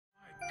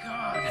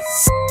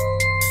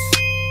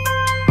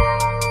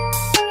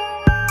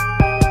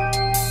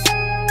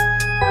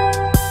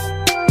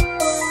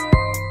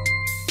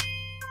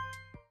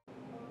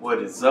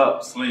What's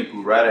up? Sling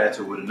Poo right at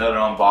you with another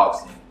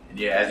unboxing. And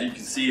yeah, as you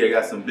can see, I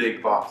got some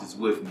big boxes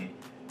with me.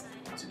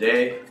 And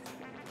today,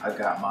 I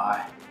got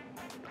my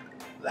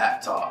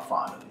laptop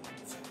finally.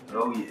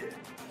 Oh yeah.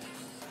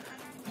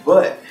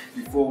 But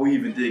before we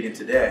even dig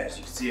into that, as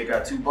you can see, I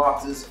got two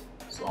boxes.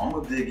 So I'm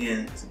gonna dig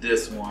into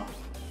this one,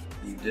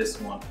 leave this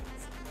one,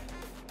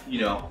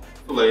 you know,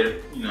 for later.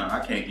 You know,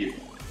 I can't give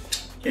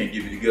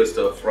you the good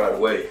stuff right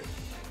away.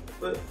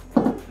 But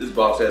this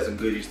box has some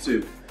goodies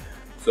too.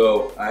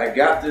 So I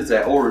got this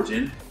at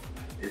Origin.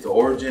 It's an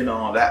Origin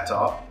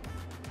laptop,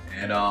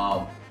 and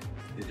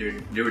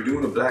they were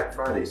doing a Black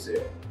Friday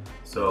sale.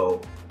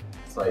 So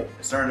it's like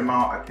a certain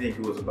amount. I think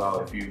it was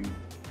about, if you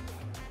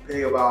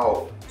pay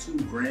about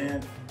 $2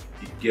 grand,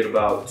 you can get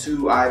about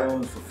 2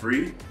 items for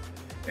free.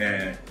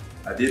 And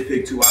I did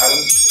pick 2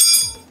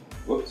 items.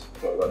 Whoops,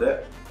 sorry about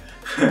that.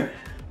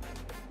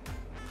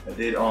 I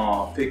did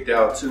picked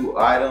out 2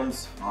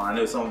 items. I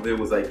know some of it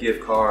was like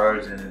gift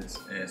cards and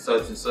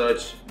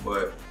such,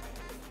 but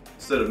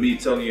instead of me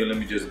telling you, let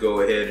me just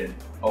go ahead and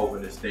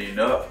open this thing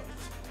up.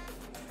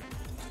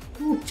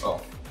 Whew. Oh,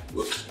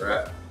 whoops,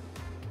 strap.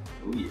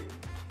 Oh yeah,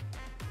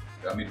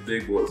 got me the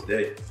big boy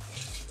today,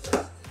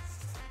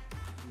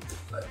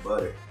 like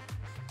butter.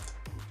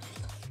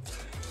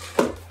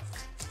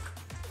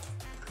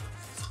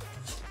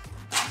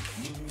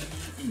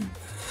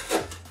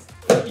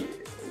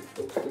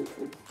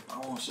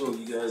 Show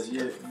you guys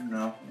yet, you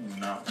know.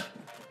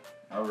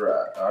 All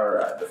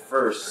right. The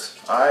first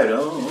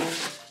item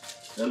is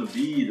gonna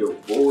be the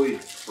Void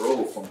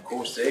Pro from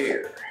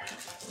Corsair. All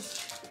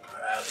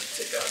right, let's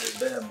check out this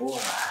bad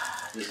boy.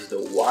 This is the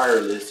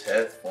wireless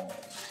headphone.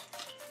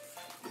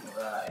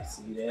 All right,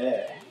 see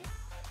that?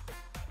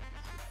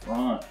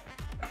 Front.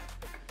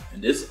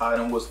 And this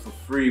item was for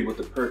free with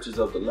the purchase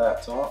of the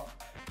laptop.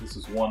 This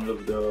is one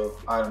of the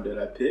items that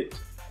I picked.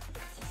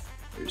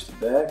 Here's the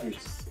back, here's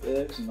the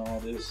specs and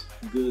all this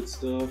good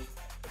stuff.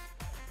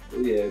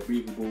 Oh yeah,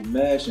 breathable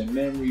mesh and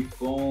memory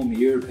foam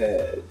ear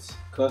pads.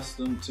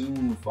 Custom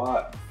tuned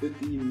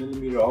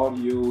 50mm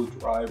audio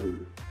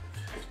driver.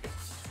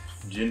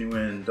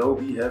 Genuine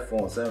Dolby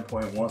headphone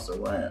 7.1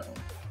 surround.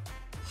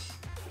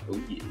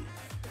 Oh yeah,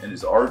 and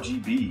it's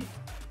RGB.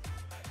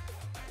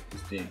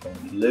 This thing gonna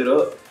be lit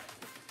up,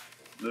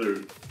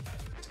 literally.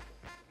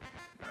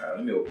 All right,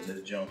 let me open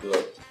this junk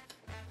up.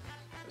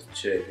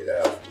 Check it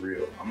out for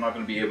real. I'm not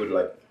gonna be able to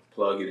like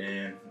plug it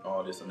in,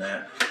 all this and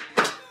that,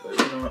 but you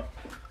know what?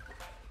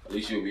 At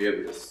least you'll be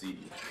able to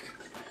see.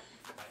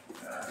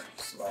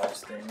 Slide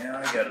this thing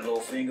out. You got a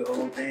little finger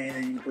hold thing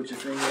that you can put your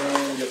finger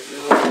on. Just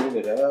pull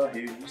it out.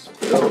 Here's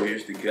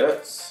here's the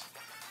guts.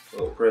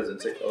 Little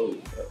presentation. Oh,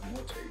 got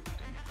more tape.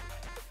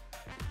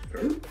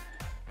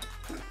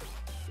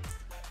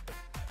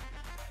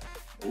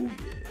 Oh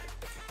yeah.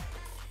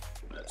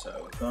 That's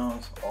how it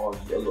comes. All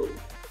yellow.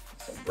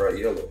 Some bright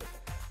yellow.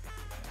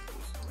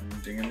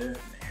 Anything in there?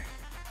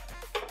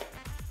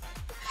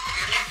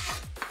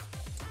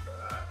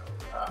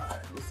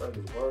 Alright, looks like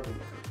it's wireless.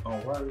 Oh,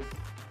 wireless.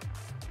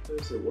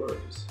 There's it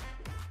wireless.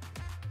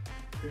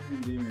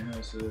 Premium gaming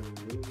headset.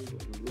 Maybe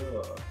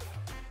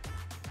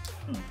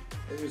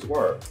it's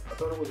wireless. I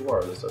thought it was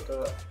wireless. I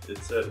thought it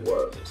said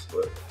wireless,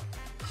 but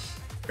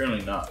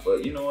apparently not.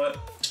 But you know what?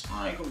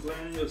 I ain't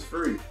complaining. It's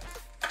free.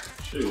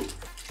 Shoot.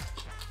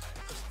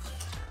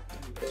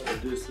 I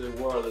just said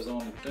wireless on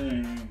the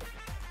thing.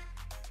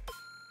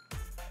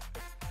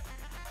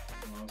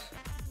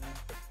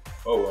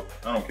 Oh well,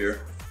 I don't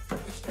care.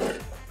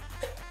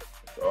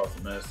 It's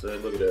awesome, man.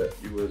 Look at that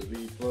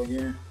USB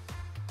plug-in.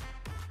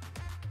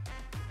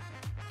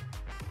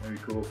 Very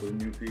cool for the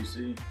new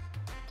PC.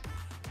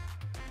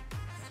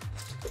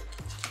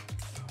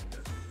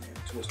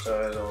 Twist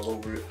ties all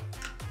over it.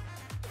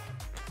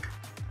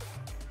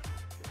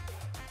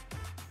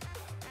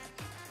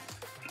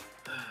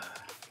 I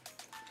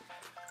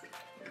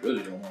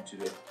really don't want you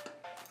to.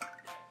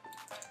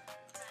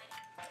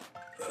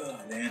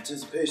 The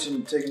anticipation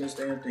of taking this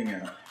damn thing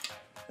out.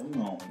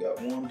 Come on, got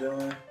one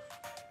done.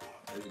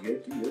 Let's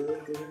get the other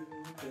one done.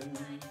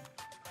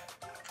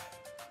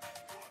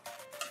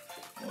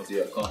 I want to see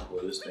how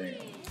comfortable this thing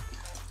is.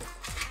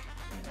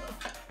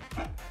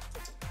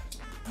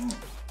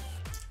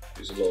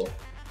 There's a little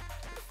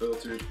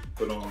filter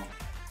put on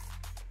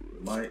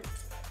the mic.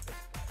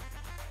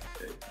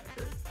 Okay.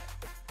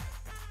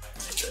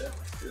 Like that.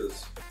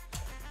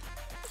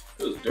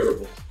 Feels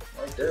durable.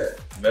 Like that.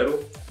 Metal.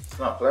 It's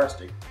not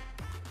plastic,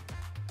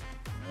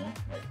 you know,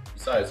 like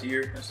besides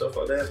here and stuff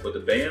like that, but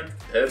the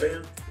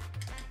headband,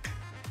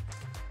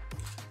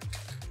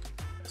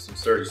 that's some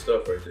sturdy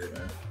stuff right there,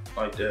 man.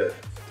 Like that.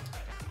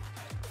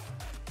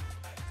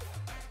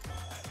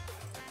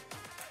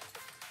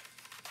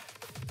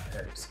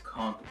 That is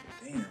comfortable.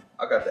 Damn,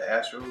 I got the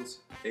Astros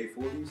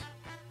A40s.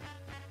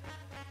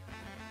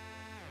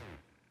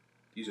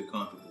 These are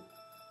comfortable.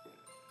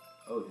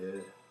 Oh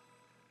yeah.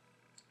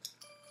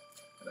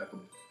 And I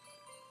can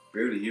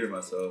barely hear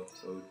myself,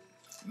 so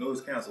noise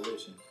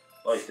cancellation.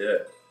 Like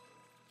that.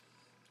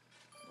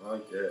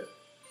 Like that.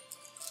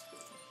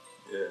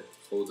 Yeah,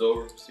 folds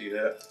over, see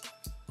that?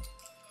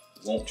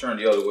 won't turn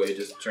the other way, it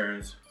just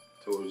turns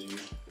towards you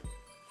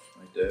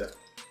like that.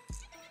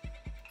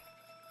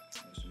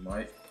 There's the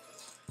mic.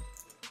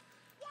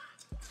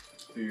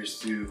 Here's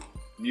to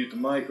mute the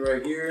mic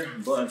right here,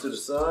 button to the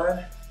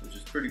side, which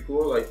is pretty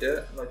cool. I like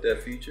that. I like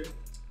that feature.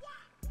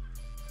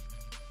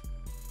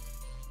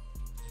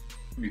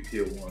 Let me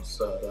peel one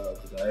side out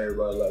because not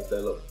everybody likes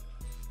that look.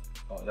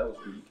 Oh, that was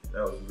weak.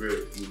 That was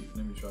really weak.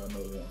 Let me try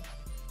another one.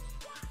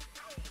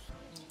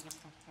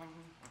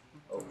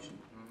 Oh shoot,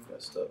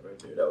 got stuck right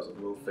there. That was a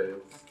little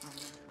fail.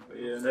 But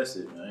yeah, that's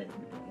it, man. I ain't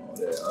gonna be doing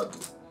all that.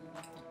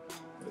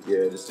 But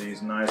yeah, this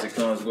thing's nice. It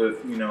comes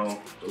with, you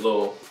know, the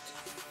little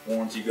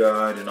warranty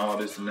guide and all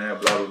this and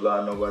that, blah blah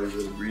blah. Nobody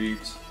really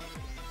reads.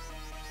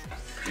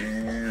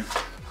 And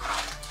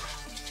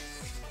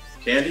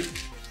candy.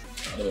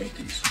 I don't eat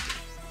these.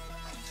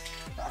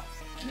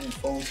 And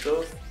phone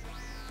stuff.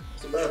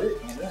 That's about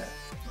it on that.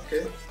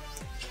 Okay.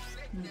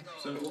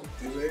 Simple.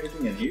 Is there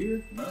anything in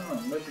here? No,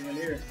 nothing in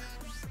here.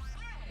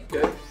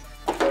 Okay.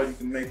 I thought you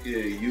can make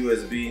a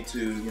USB to,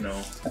 you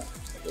know, like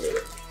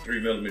a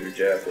 3mm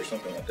jack or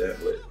something like that,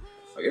 but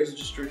I guess it's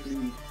just strictly.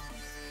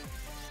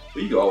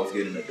 But you can always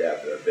get an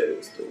adapter. I bet it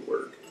would still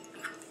work.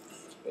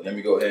 But let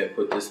me go ahead and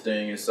put this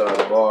thing inside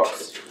the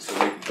box so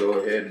we can go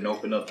ahead and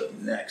open up the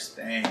next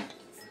thing.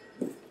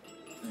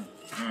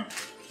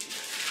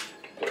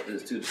 Put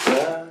this to the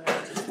side.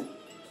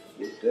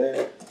 Get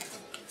that.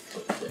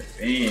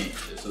 Bam.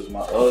 This is my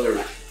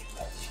other.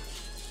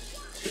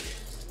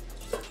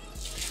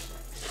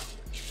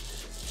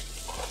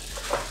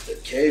 The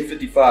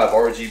K55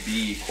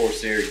 RGB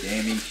Corsair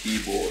gaming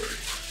keyboard.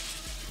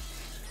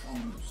 Oh,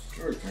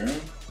 straight, man.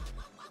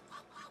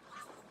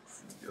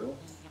 There we go.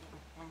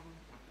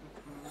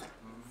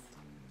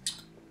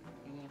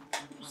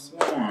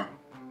 Sworn.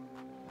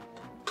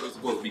 It's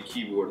supposed to be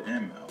keyboard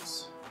and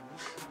mouse.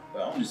 But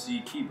I only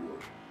see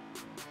keyboard.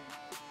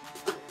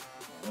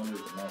 I wonder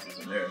if the mouse is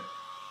in there.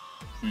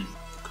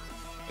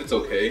 It's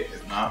okay.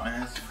 If not,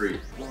 man, it's free.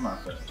 I'm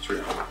not gonna trade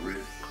it for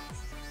it.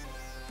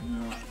 You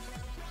know, I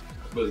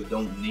really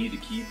don't need a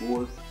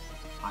keyboard.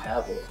 I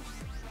have a.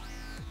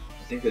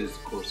 I think it's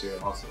Corsair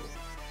also.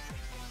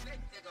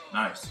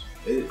 Nice.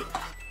 It.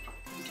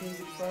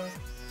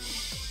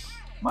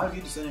 Might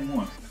be the same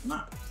one.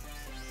 Not.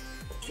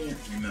 Can't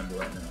remember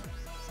right now.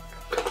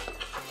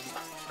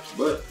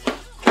 But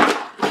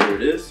here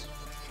it is.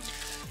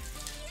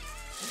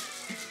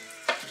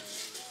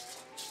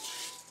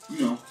 You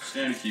know,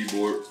 standard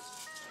keyboard.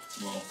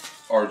 Well,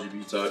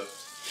 RGB type.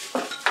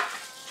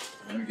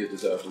 Let me get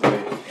this out of the way.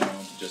 You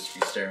know, just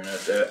be staring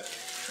at that.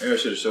 Maybe I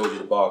should have showed you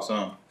the box,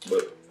 huh?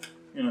 But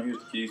you know, here's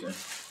the keys, and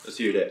let's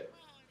hear that.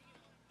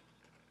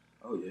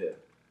 Oh yeah,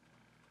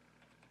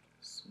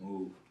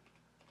 smooth.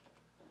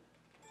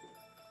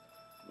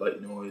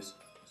 Light noise.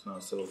 It's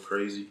not so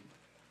crazy.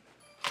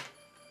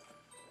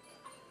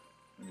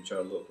 Let me try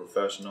to look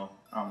professional.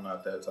 I'm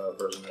not that type of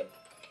person that.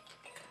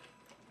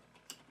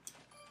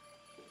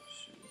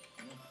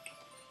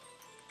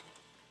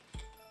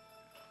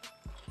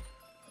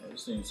 Yeah,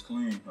 this thing's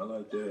clean. I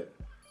like that.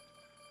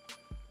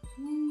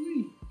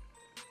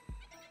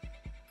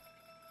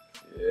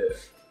 Yeah.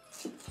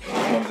 When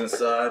it comes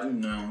inside, you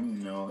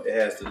know, it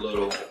has the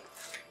little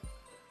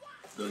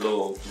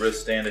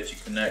wrist stand that you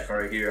connect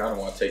right here. I don't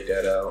want to take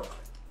that out.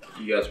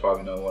 You guys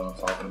probably know what I'm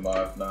talking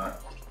about. If not,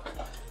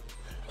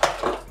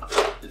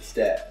 it's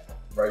that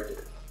right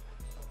there.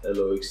 That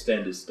little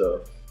extended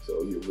stuff,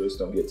 so your wrist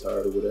don't get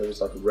tired or whatever.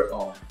 It's like a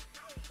what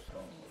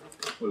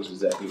is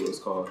exactly what it's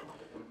called?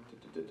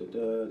 It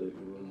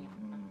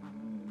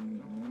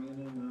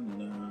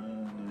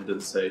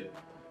doesn't say,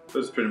 but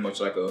it's pretty much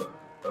like a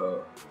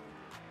to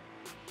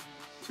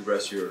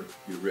rest your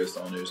wrist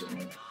on there, so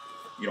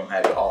you don't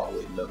have it all the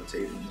way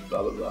levitated and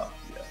blah blah blah.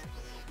 Yeah,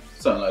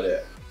 something like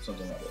that.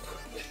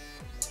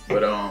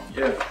 But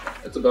yeah,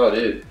 that's about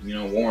it. You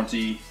know,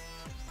 warranty,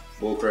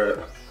 bull crap.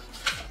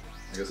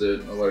 Like I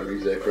said, nobody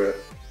reads that crap.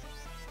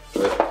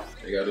 But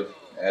they gotta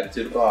add it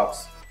to the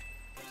box.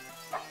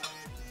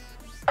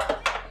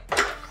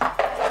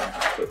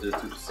 Put this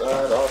to the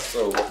side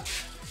also.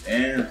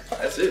 And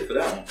that's it for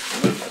that one.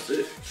 That's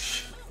it.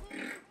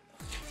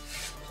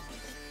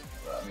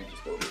 Let me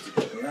just put this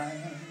together.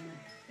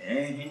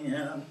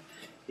 And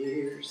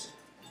here's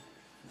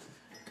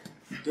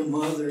the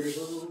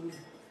motherboard.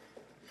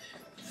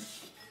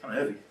 Kind of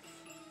heavy.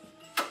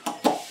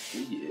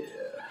 Yeah.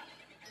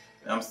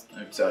 I'm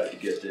excited to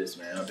get this,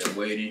 man. I've been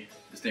waiting.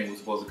 This thing was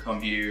supposed to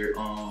come here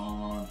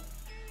on.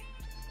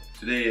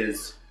 Today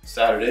is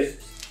Saturday.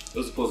 It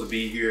was supposed to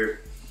be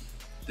here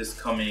this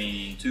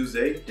coming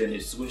Tuesday. Then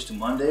it switched to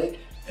Monday.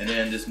 And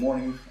then this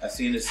morning, I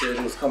seen it said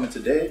it was coming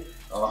today.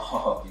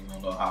 Oh, you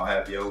don't know how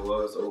happy I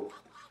was. Oh,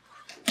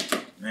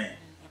 man.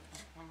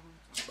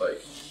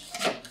 Like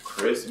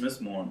Christmas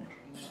morning.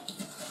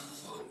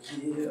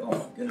 Yeah, oh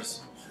my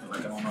goodness. Like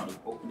I don't know how to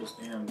open this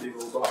damn big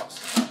old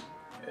box.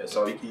 Yeah,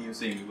 sorry you can't even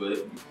see me, but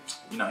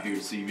you're not here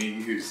to see me,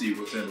 you're here to see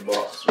what's in the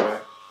box,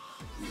 right?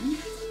 Ooh,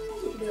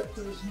 look at that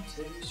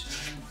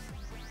presentation.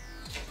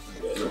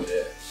 Look at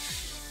that.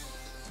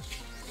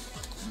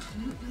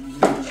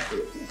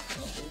 Look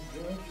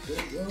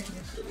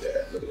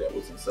at that.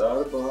 What's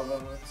inside the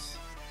box?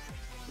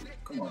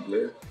 Come on,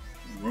 Blair.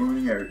 You're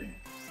ruining everything.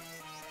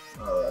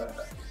 Alright.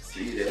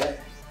 See that?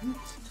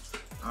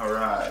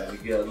 Alright, we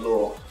got a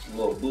little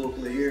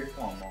booklet here.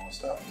 Come on, Mom,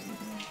 stop.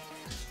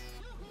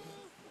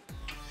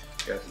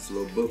 Got this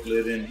little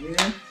booklet in here.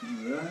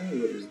 Alright,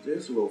 what is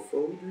this? A little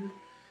folder.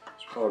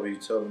 It's probably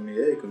telling me,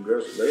 hey,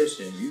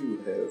 congratulations, you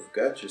have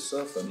got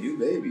yourself a new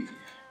baby.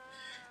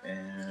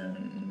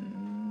 And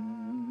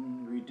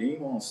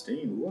redeem on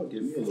Steam. Ooh,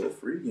 give me a little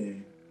free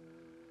game.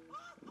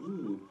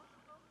 Ooh,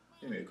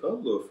 give me a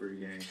couple of free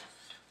games.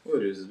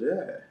 What is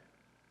that?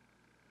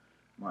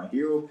 My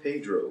Hero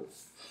Pedro.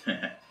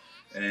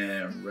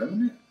 And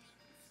Remnant?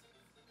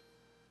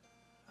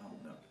 I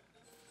don't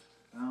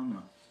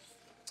know.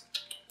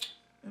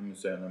 Let me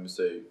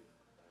say.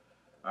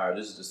 Alright,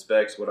 this is the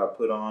specs, what I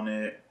put on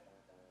it.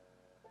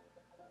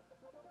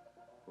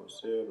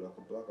 Corsair, blah,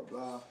 blah, blah,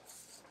 blah.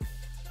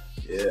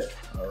 Yeah,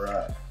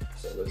 alright.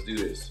 So let's do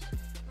this.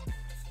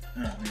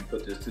 Let me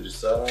put this to the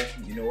side.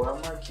 You know what, I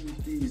might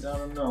keep these, I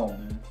don't know,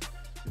 man.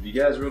 If you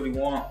guys really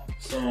want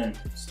some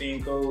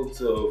Steam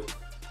codes of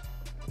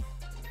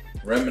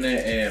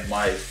Remnant and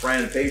my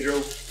friend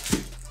Pedro,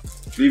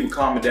 leave a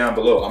comment down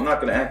below. I'm not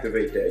gonna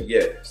activate that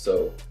yet,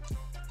 so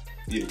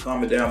leave a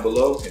comment down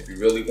below if you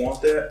really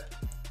want that.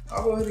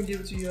 I'll go ahead and give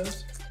it to you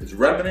guys. It's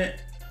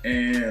Remnant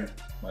and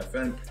my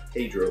friend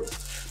Pedro.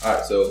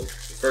 Alright, so the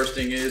first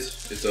thing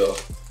is, it's a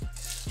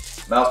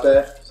mouse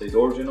pad, it says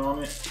Origin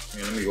on it.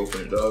 And let me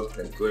open it up,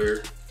 and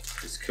clear.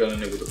 It's killing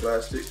it with the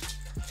plastic.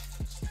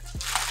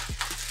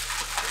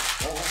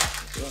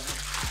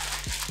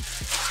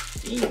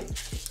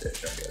 That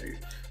junk out here.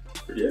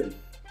 Pretty heavy,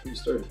 pretty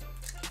sturdy.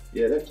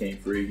 Yeah, that came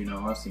free, you know,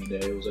 I seen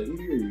that. It was like,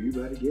 here, you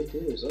better get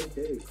this.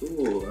 Okay,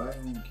 cool. I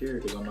don't care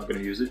because I'm not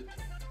gonna use it.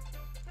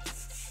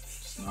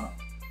 It's not.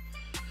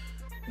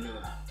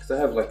 Cause I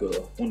have like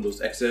one of those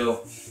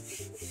XL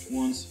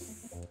ones.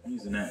 I'm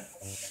using that.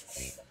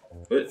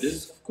 But this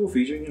is a cool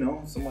feature, you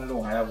know. Somebody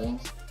don't have one.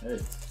 Hey,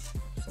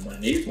 somebody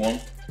needs one.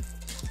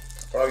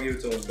 I'll probably give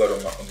it to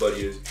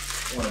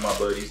one of my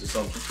buddies or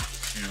something.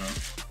 You know.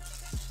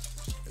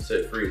 It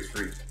said free, it's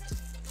free.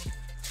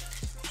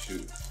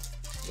 Shoot.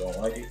 Don't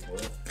like it? Well,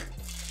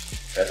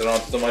 pass it on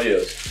to somebody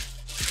else.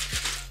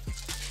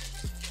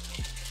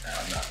 Nah,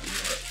 I'm not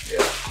using it.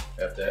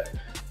 Yeah, F that.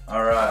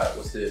 Alright,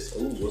 what's this?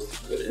 Ooh, what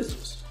is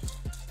this?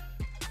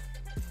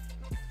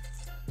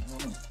 I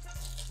don't know.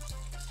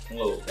 A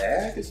little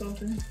bag or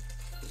something?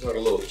 It's like a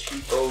little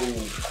cheapo.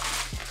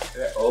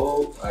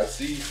 Oh, I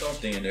see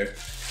something in there.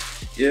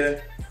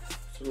 Yeah.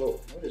 It's a little,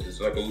 what is this?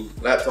 Like a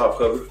laptop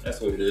cover. That's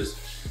what it is.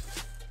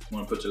 You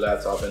want to put your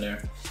laptop in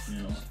there. You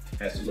know,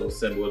 has a little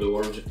symbol of the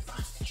Origin.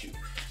 Shoot.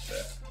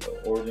 That little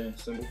Origin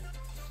symbol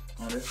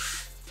on there.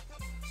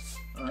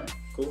 Alright,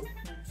 cool.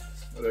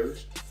 Whatever.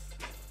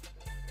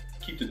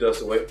 Keep the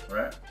dust away,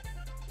 right?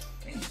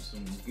 And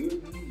some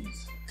good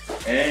news.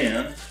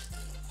 And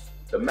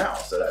the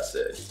mouse that I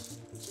said.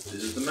 This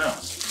is the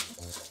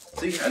mouse.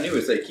 See, I knew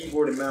it said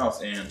keyboard and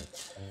mouse, and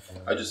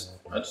I just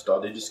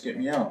thought they'd just skip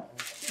me out.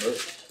 But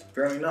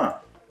apparently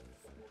not.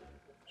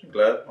 I'm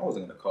glad. I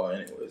wasn't gonna call it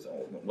anyways. I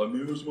wasn't gonna like,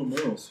 man, where's my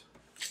mouse?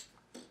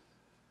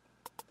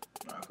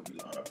 Nah, I could be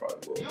lying, I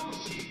probably will.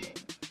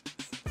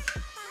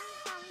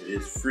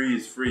 It's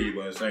free,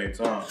 but at the same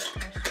time,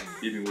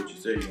 give me what you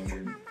say you're gonna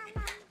give me.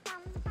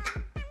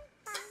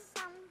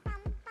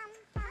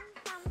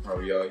 Oh,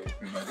 y'all,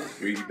 you're like this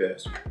greedy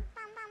bastard.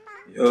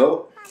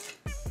 Yo,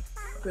 I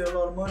paid a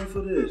lot of money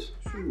for this.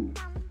 Shoot.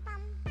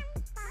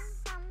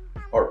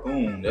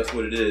 Harpoon, that's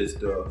what it is,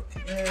 duh.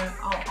 Man,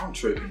 I'm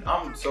tripping.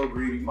 I'm so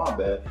greedy, my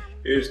bad.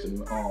 Here's the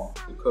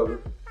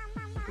cover,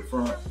 the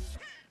front.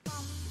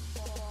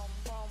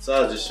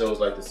 Size just shows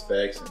like the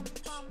specs, and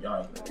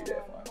y'all ain't gonna read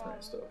that fine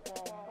print stuff.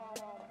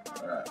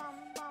 Alright.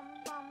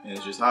 And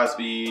it's just high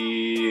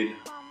speed,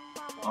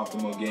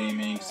 optimal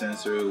gaming,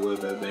 sensor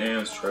with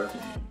advanced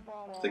tracking.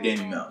 It's a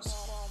gaming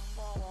mouse.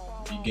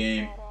 If you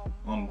game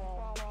on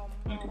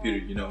the computer,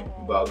 you know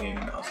about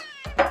gaming mouse.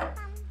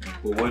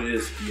 But what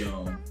is the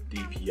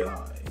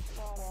DPI?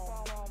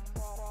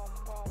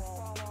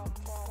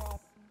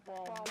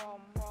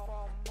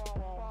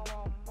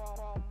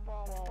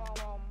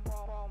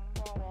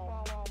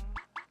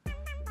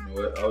 You know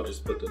what? I'll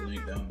just put the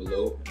link down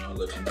below, and I'll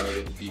let you know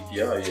what the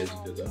DPI is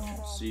because I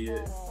don't see it.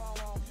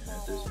 And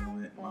at this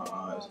moment, my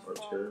eyes are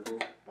terrible.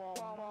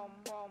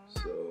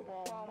 So,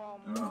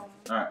 I don't know.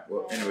 Alright,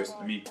 well, anyways,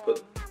 let me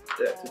put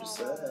that to the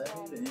side,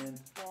 and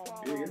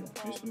here you go.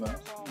 Here's the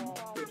mouse.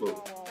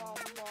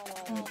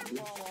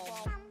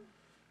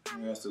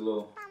 And that's the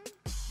little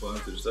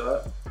button to the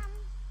side.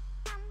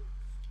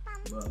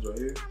 Buttons right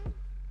here.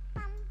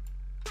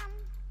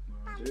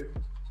 Buttons here.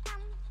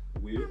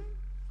 Wheel.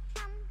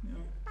 You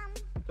know,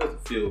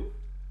 doesn't feel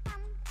I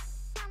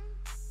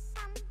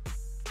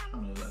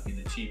don't know, like in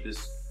the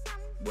cheapest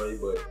way,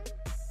 but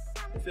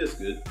it feels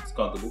good. It's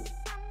comfortable.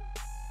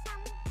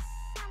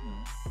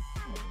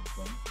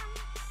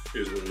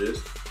 Here's what it is.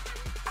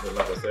 But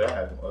like I said, I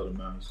have other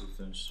mouses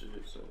and shit,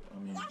 so I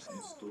mean,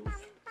 installed.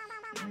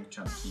 I'm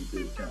trying to keep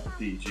it kind of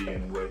PG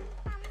in a way,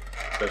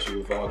 especially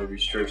with all the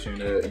restriction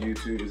that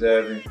YouTube is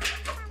having.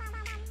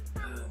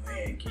 Oh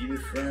man, keep it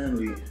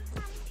friendly,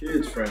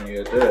 kids friendly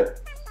at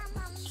that.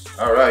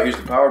 All right, here's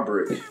the power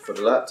brick for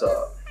the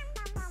laptop.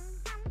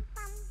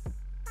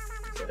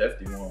 It's a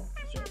hefty one.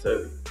 It's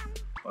heavy,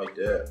 like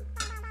that.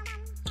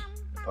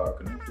 Power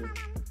connector,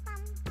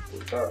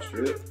 full power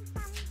strip.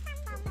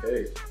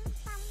 Okay,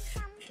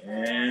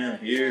 and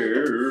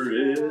here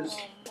is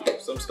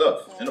some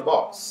stuff in a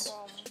box.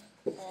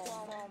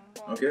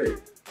 Okay.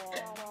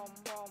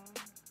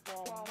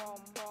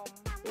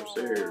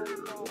 Corsair,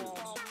 what is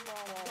this?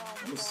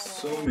 I'm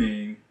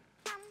assuming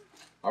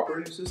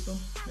operating system,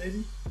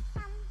 maybe?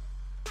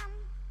 I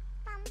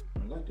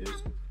like this,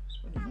 it's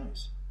pretty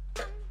nice.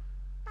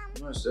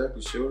 I'm not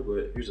exactly sure,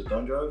 but here's a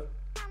thumb drive.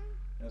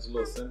 Has a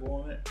little symbol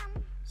on it.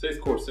 It says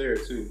Corsair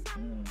too.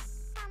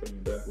 Putting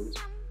it backwards.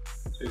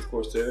 It says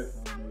Corsair.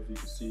 I don't know if you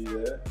can see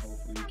that.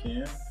 Hopefully you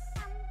can. It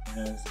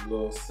has a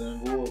little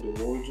symbol of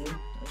the origin.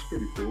 That's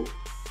pretty cool.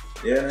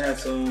 Yeah, and it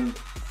has some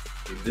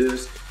the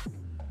disc.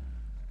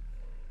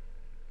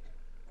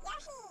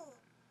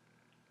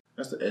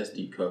 That's the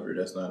SD cover.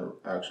 That's not an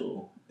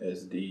actual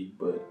SD,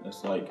 but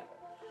that's like,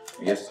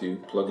 I guess you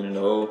plug it in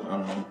the hole. I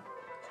don't know.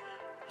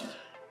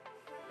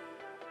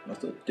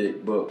 That's a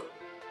thick book.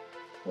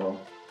 Well,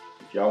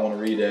 if y'all want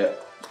to read that,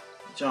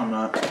 which I'm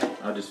not,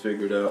 I just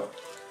figured out.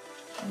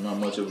 I'm not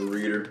much of a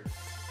reader.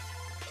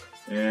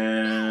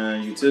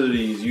 And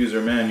utilities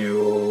user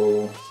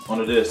manual on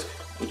the disc,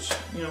 which,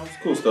 you know, it's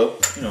cool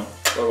stuff, you know,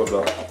 blah blah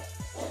blah.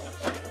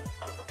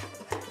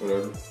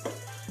 Whatever.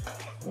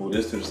 Move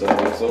this to the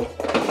side also.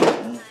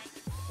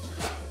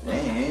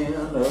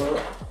 And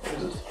what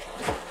is this?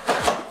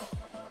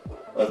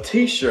 A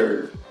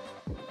t-shirt,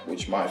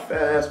 which my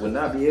fast would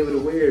not be able to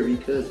wear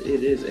because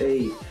it is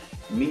a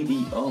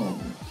medium.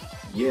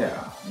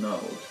 Yeah, no.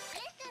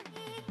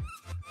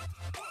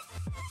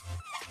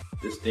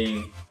 This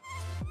thing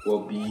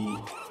will be,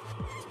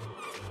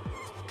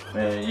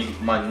 man,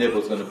 my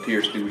nipple's gonna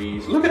pierce through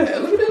these. Look at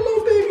that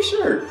little baby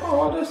shirt.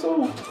 Oh, that's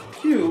so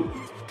cute.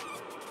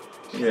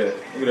 Yeah,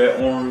 look at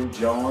that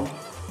orange on.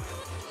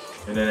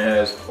 And then it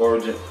has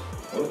Origin,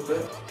 what's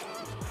that?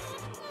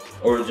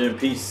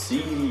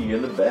 ORIGINPC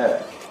in the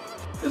back.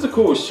 It's a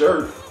cool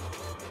shirt.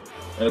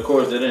 And of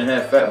course, they didn't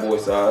have fat boy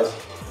size.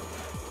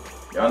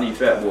 Y'all need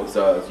fat boy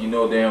size. You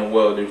know damn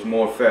well there's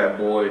more fat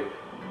boy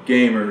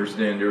gamers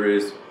than there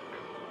is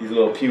these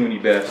little puny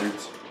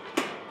bastards.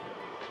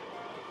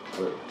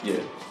 But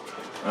yeah.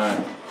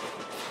 Alright.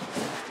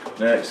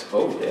 Next.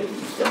 Oh, hey,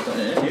 got something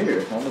in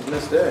here. Almost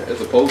missed that.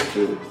 That's a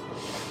poster.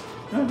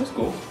 Oh, that's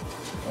cool.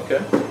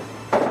 Okay.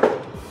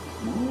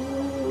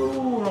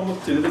 Ooh,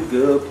 almost to the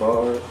good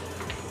part.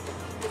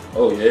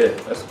 Oh yeah,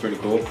 that's pretty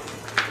cool.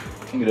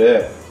 Look at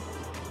that.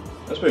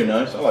 That's pretty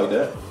nice. I like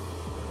that.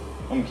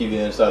 I'm gonna keep it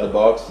inside the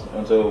box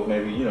until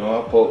maybe, you know,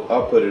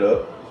 I'll put it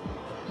up.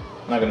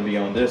 Not gonna be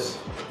on this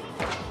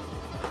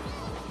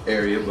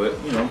area, but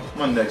you know,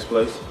 my next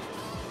place,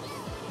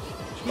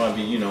 which might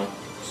be, you know,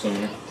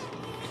 sooner.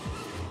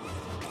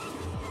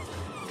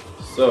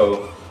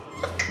 So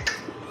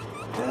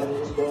that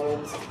is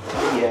that.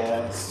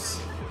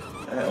 Yes,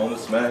 that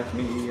almost smacked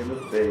me in the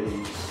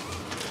face.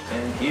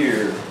 And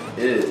here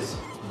is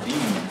the,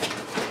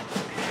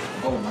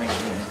 oh my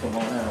goodness, come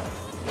on out.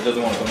 It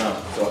doesn't want to come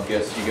out, so I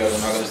guess you guys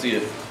are not gonna see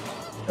it.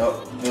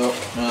 Oh, no,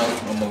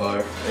 I'm a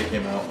liar. It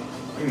came out.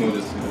 Let me move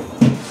this to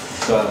the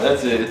side.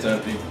 That's it, it's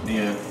empty. The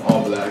end,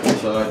 all black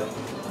inside.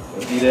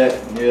 See that?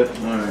 Yep,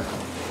 alright.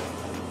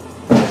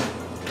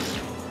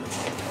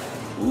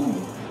 Ooh.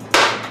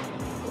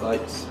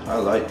 Lights, I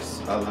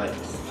likes.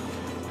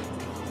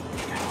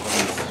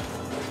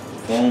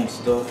 Foam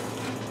stuff.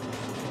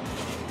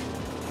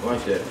 I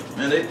like that.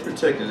 Man, they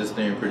protected this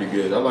thing pretty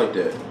good. I like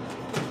that.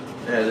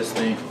 Yeah, this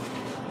thing.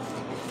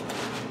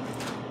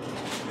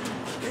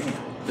 Damn,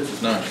 this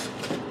is nice.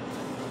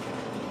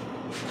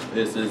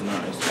 This is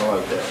nice. I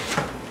like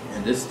that.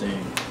 And this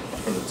thing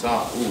from the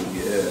top. Ooh,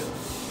 yeah.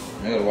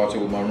 I gotta watch it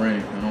with my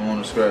ring. I don't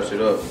want to scratch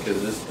it up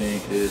because this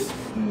thing is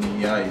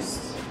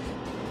nice.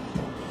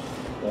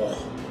 Oh.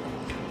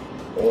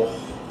 Oh.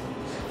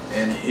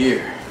 And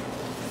here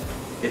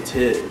it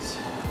is.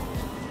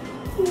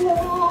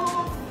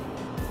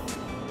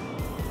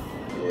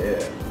 Yeah,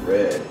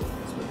 red.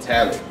 It's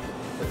metallic.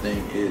 The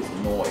thing is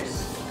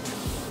moist.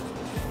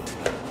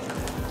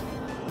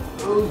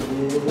 Oh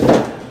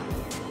yeah.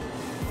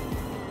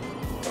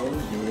 Oh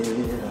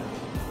yeah.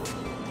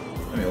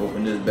 Let me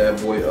open this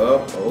bad boy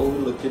up. Oh,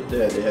 look at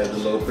that. It has a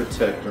little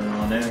protector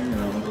on there. You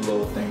know, the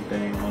little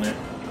thing on it.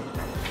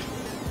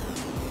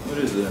 What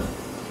is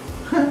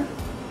that?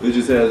 It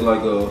just has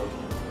like a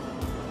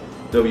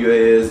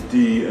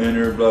WASD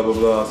enter blah blah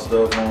blah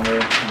stuff on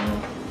there.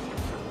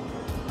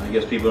 I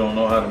guess people don't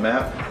know how to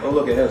map. Oh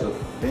look, it has a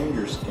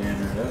finger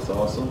scanner. That's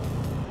awesome.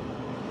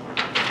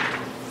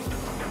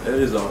 That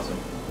is awesome.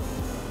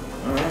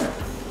 Alright.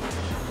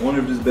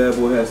 Wonder if this bad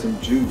boy has some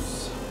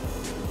juice.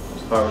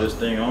 Let's power this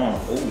thing on.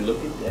 Oh,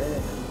 look at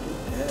that.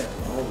 Look at that.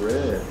 All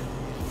red.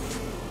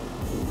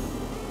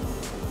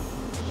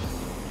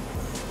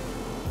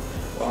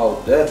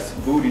 So that's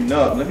booting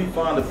up. Let me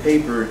find the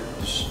paper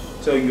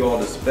to tell you all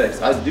the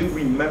specs. I do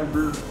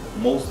remember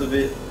most of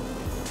it,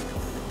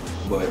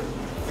 but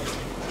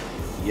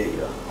yeah,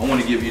 I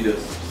want to give you the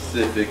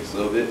specifics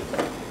of it.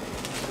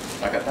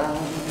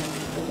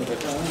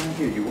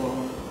 Here you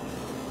are.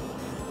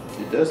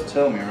 It does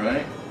tell me,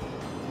 right?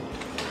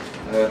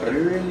 I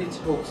really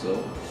hope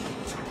so.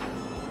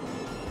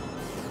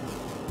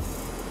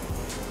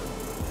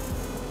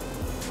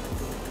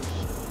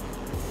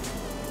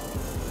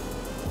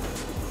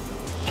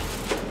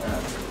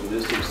 Put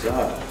this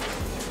aside.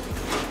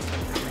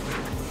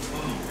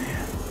 Oh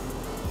man.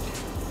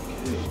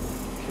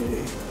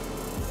 Okay.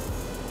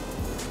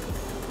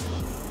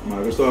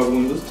 Microsoft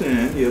Windows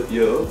 10. Yep.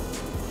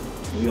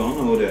 We all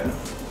know that.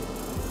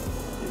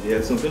 If you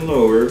have something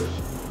lower,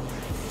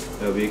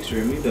 that would be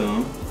extremely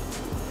dumb.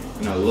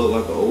 And I look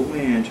like an old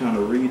man trying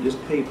to read this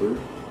paper,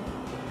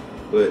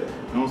 but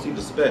I don't see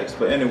the specs.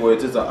 But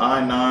anyways, it's an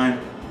i9.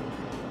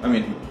 I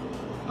mean,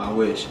 I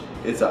wish.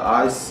 It's an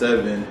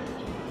i7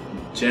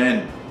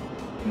 Gen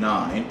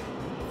 9.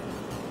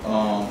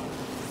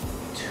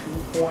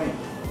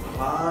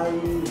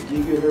 2.5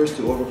 gigahertz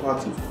to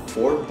overclock to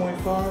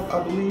 4.5,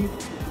 I believe.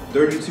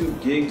 32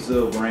 gigs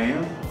of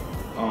RAM.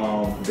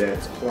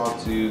 That's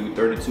clocked to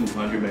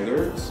 3200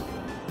 megahertz.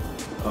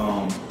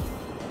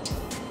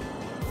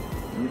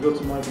 Let me go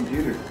to my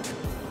computer,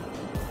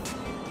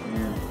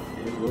 and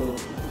it will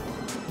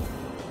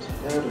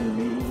tell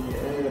me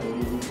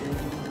everything.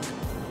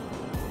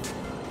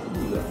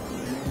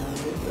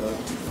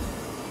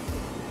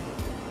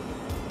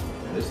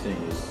 And this thing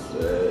is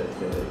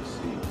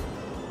sexy.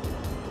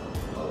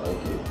 I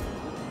like it.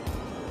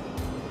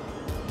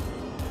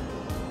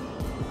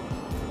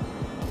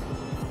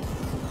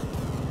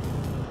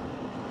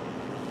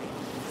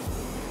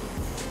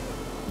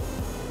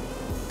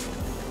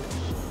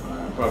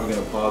 I'm probably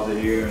gonna pause it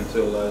here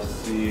until I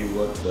see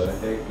what the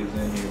heck is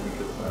in here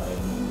because I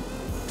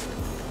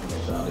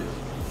found it.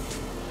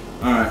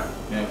 Alright,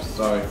 yeah,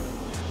 sorry.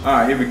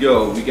 Alright, here we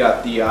go. We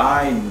got the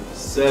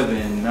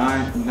i7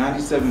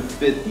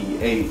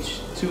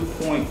 9750H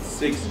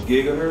 2.6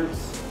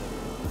 gigahertz,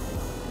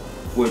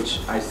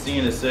 which I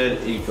seen it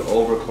said you could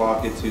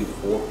overclock it to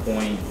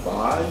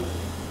 4.5,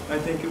 I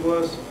think it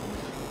was.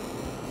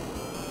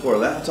 For a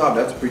laptop,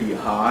 that's pretty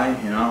high,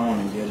 and I don't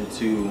want to get it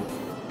too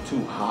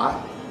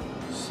hot.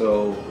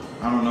 So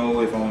I don't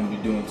know if I'm going to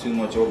be doing too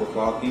much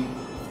overclocking.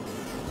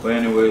 But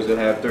anyways, I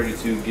have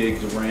 32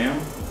 gigs of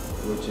RAM,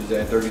 which is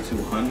at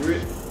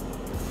 3200.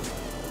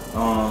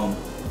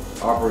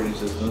 Operating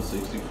system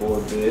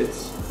 64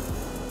 bits.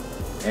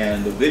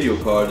 And the video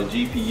card, the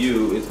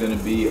GPU, is going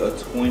to be a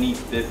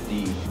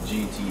 2050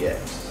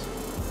 GTX.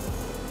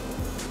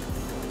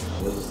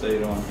 Now, does it say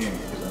it on here?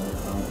 Because I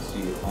don't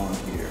see it on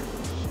here.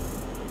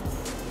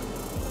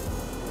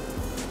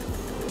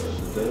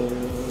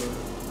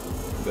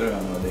 Better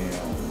have no damn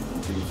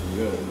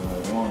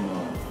GPU. On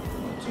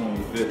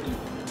 2050.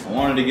 I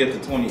wanted to get the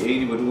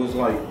 2080, but it was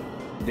like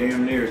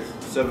damn near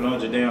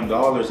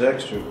 $700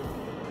 extra,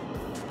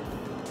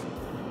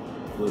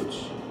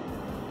 which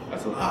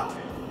that's a lot.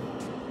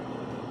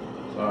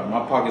 Sorry,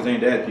 my pockets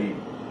ain't that deep.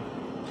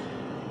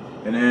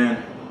 And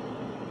then,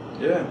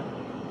 yeah,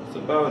 that's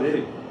about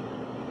it.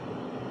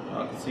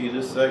 I can see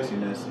this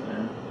sexiness,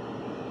 man.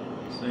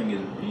 This thing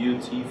is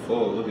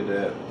beautiful. Look at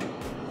that.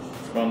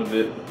 Front of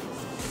it.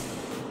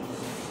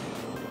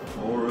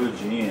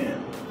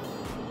 Origin.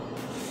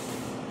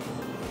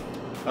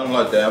 I don't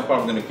like that. I'm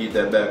probably gonna keep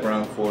that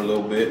background for a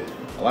little bit.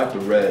 I like the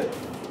red.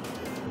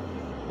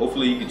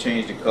 Hopefully you can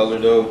change the color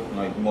though,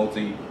 like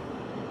multi.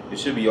 It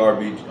should be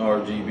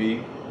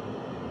RGB.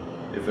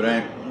 If it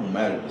ain't, it don't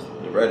matter.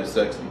 The red is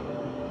sexy.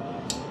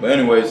 But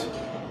anyways,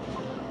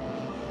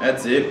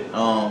 that's it.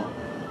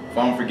 If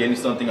I'm forgetting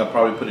something, I'll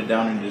probably put it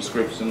down in the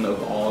description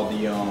of all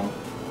the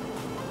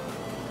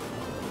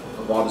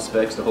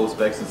specs, the whole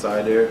specs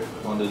inside there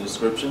on the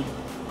description.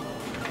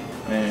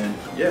 And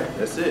yeah,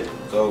 that's it.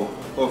 So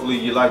hopefully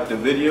you liked the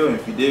video, and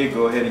if you did,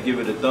 go ahead and give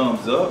it a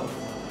thumbs up.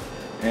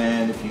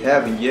 And if you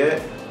haven't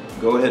yet,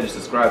 go ahead and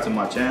subscribe to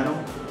my channel.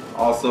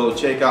 Also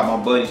check out my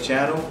buddy's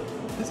channel.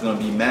 It's gonna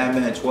be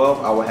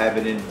Madman12. I will have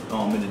it in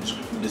the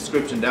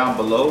description down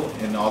below,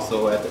 and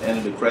also at the end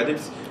of the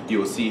credits you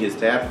will see his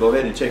tab. Go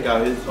ahead and check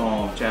out his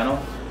channel.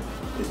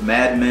 It's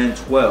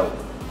Madman12.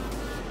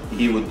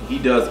 He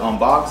does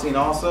unboxing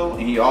also,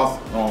 and he also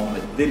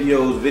like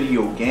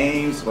video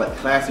games, like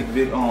classic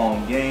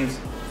games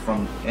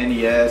from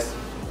NES,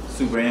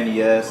 Super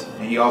NES,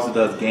 and he also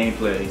does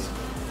gameplays.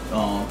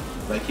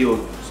 Like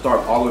he'll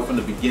start all the way from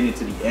the beginning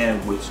to the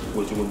end, which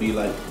will be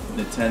like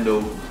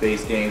Nintendo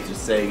based games or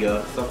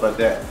Sega, stuff like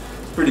that.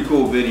 It's pretty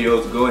cool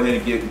videos. Go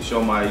ahead and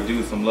show my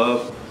dude some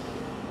love,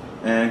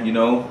 and you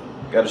know,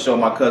 got to show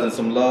my cousin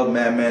some love,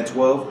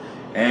 Madman12.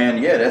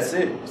 And yeah, that's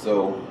it.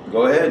 So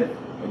go ahead.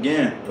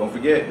 Again, don't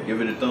forget, give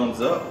it a thumbs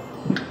up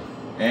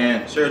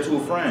and share it to a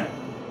friend.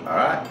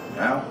 Alright,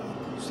 now,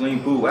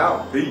 Sling Poo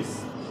out.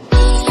 Peace.